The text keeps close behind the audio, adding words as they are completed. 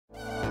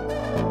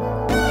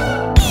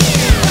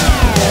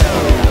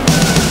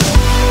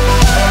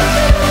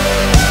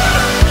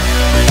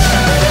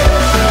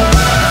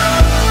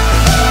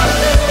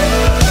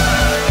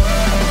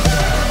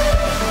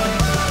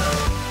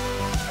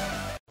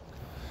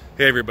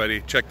Hey everybody,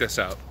 check this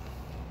out.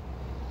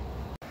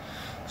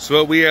 So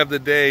what we have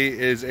today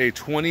is a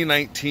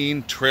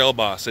 2019 Trail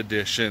Boss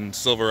Edition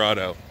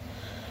Silverado.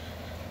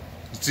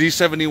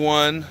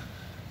 Z71,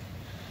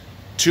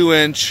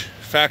 2-inch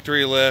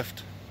factory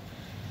lift,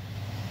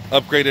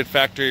 upgraded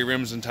factory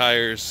rims and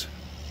tires.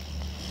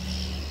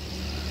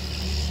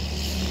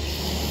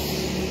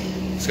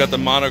 It's got the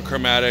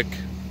monochromatic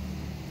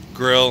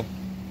grille,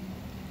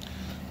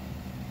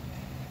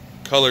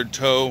 colored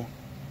toe,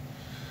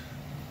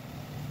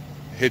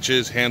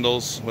 hitches,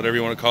 handles, whatever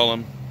you want to call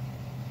them.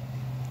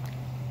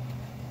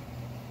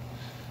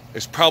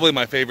 It's probably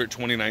my favorite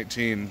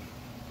 2019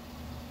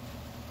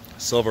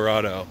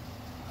 Silverado.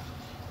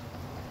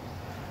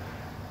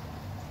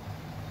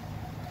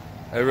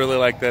 I really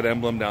like that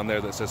emblem down there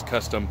that says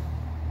custom.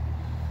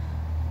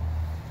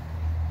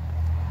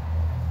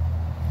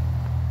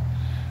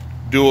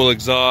 Dual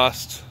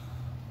exhaust.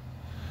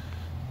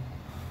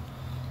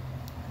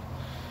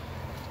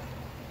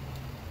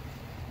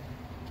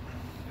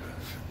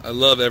 I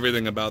love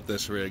everything about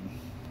this rig.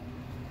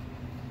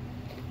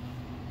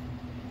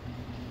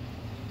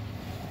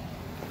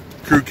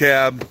 Crew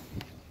cab.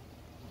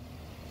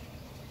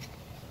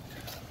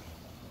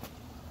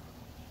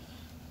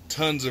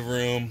 Tons of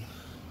room.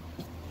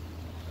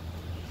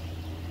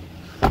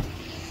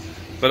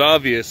 But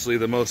obviously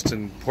the most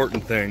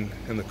important thing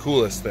and the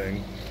coolest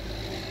thing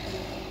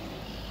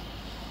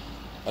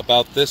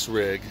about this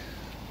rig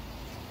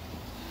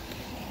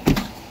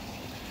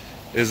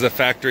is the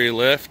factory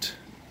lift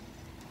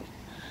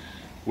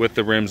with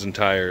the rims and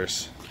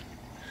tires.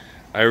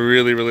 I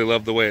really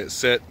love the way it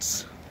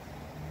sits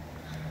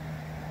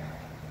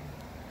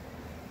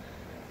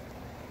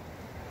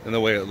and the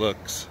way it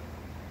looks.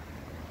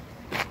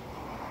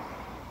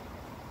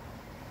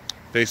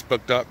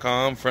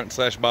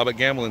 Facebook.com/Bob at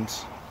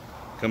Gamblins.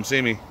 Come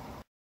see me.